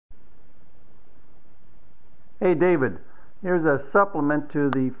Hey David, here's a supplement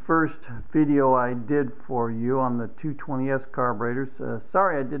to the first video I did for you on the 220S carburetors.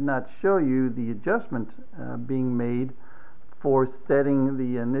 Sorry I did not show you the adjustment being made for setting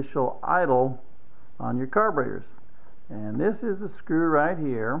the initial idle on your carburetors. And this is the screw right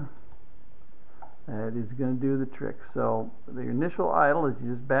here that is going to do the trick. So the initial idle is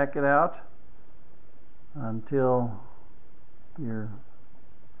you just back it out until your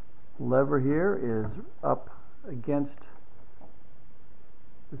lever here is up against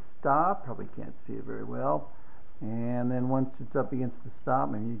the stop. Probably can't see it very well. And then once it's up against the stop,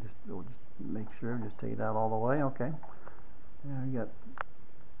 maybe you just make sure, just take it out all the way. Okay. Now you got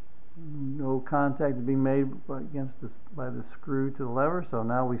no contact being made against this by the screw to the lever. So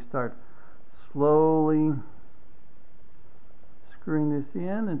now we start slowly screwing this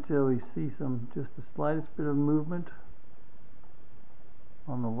in until we see just the slightest bit of movement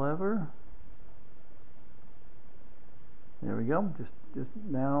on the lever. There we go. Just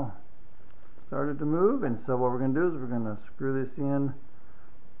now started to move, and so what we're going to do is we're going to screw this in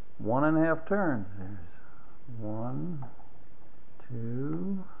 1.5 turns. There's 1,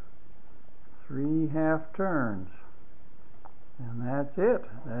 2, 3 half turns, and that's it.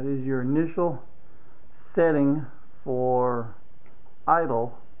 That is your initial setting for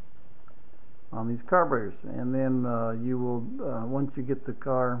idle on these carburetors. And then you will, once you get the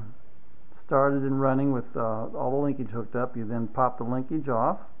car started and running with all the linkage hooked up, you then pop the linkage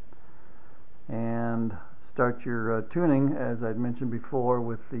off and start your tuning, as I'd mentioned before,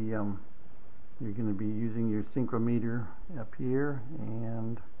 with the you're going to be using your synchrometer up here,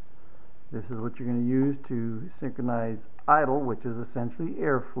 and this is what you're going to use to synchronize idle, which is essentially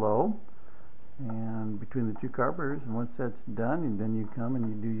airflow, and between the two carburetors. And once that's done, and then you come and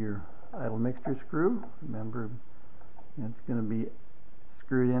you do your idle mixture screw. Remember, it's going to be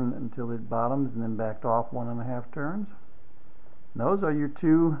screwed in until it bottoms and then backed off 1.5 turns. And those are your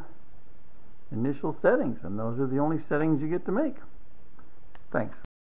two initial settings, and those are the only settings you get to make. Thanks.